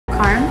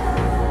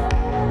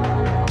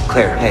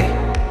Claire, hey.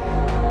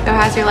 So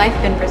how's your life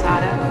been,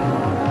 Brazado?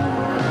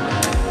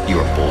 You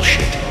are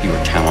bullshit. You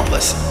are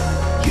talentless.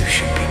 You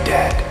should be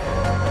dead.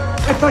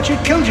 I thought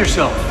you'd killed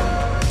yourself.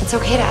 It's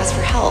okay to ask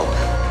for help.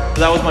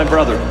 That was my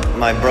brother.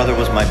 My brother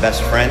was my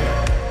best friend,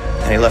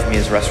 and he left me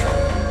his restaurant.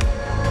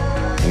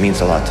 It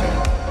means a lot to me.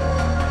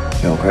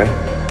 You okay?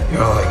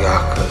 You're all I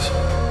got, cuz.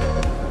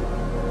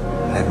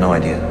 I have no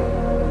idea.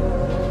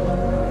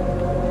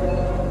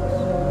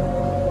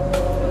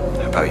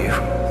 How about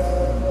you?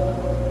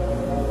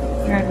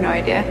 I have no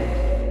idea.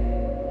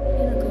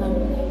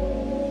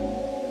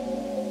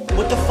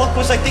 What the fuck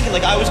was I thinking?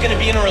 Like I was gonna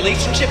be in a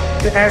relationship?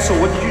 You asshole,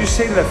 what did you just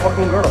say to that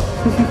fucking girl?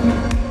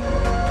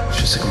 It's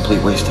just a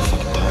complete waste of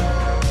fucking time.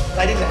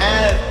 I didn't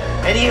have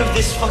any of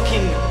this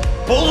fucking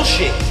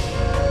bullshit.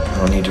 I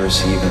don't need to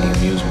receive any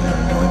amusement or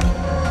enjoyment.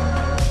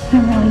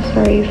 I'm really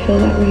sorry you feel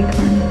that way,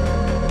 Carmen.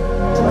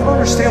 I don't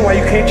understand why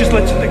you can't just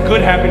let something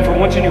good happen for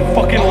once in your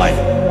fucking life.